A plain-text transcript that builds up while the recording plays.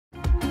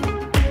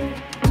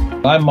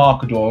I'm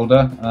Mark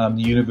Adwalder. I'm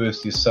the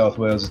University of South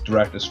Wales'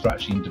 Director of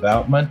Strategy and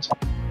Development.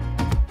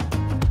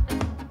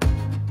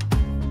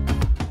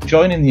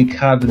 Joining the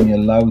Academy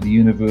allowed the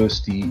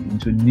university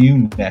into a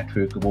new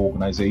network of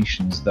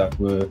organisations that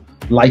were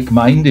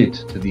like-minded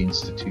to the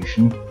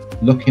institution,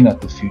 looking at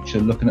the future,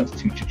 looking at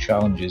future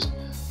challenges.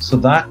 So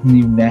that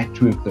new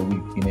network that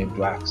we've been able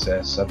to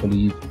access, I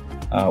believe,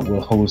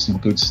 will hold us in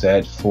good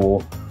stead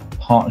for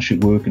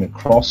partnership working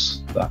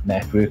across that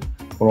network,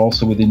 but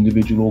also with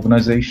individual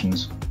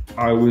organisations.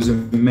 I was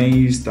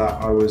amazed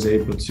that I was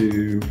able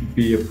to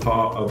be a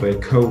part of a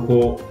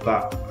cohort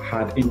that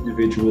had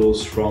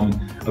individuals from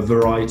a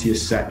variety of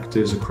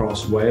sectors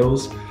across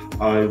Wales.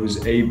 I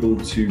was able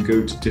to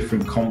go to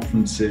different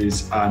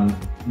conferences and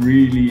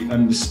really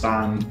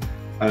understand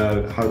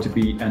how to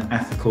be an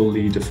ethical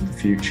leader for the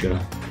future.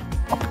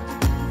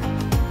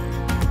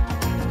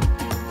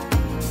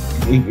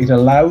 It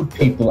allowed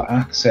people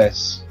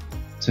access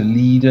to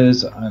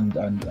leaders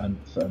and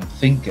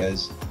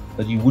thinkers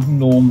that you wouldn't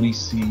normally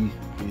see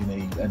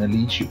in a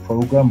leadership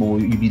program, or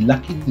you'd be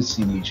lucky to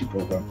see in a leadership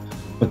program.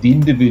 But the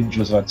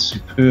individuals had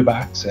superb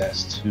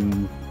access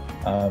to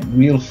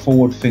real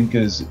forward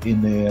thinkers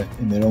in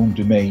their own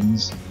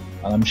domains,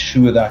 and I'm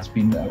sure that's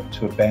been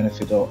to a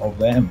benefit of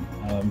them.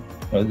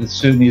 There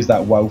certainly is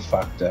that wow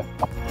factor.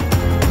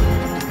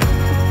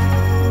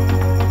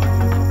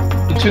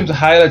 In terms of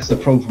highlights of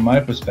the program from my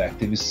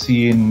perspective is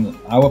seeing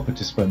our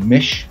participant,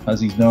 Mish, as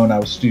he's known,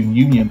 our student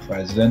union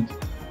president,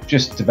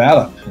 just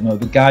develop.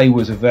 The guy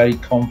was a very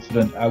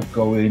confident,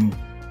 outgoing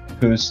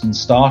person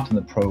starting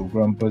the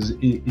program, but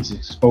his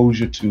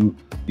exposure to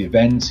the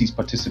events he's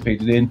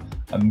participated in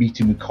and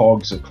meeting with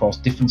colleagues across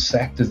different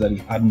sectors that he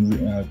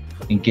hadn't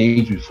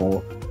engaged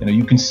before,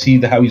 you can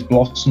see how he's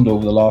blossomed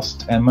over the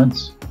last 10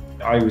 months.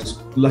 I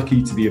was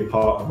lucky to be a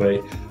part of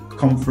a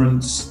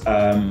conference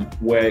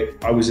where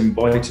I was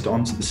invited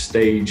onto the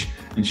stage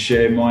and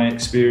share my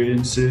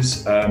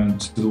experiences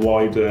to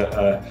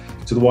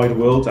the wider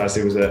world, as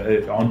it was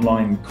an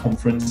online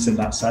conference in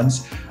that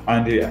sense.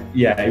 And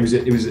it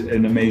was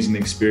an amazing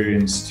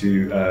experience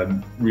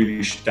to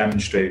really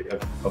demonstrate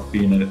of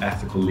being an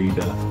ethical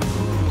leader.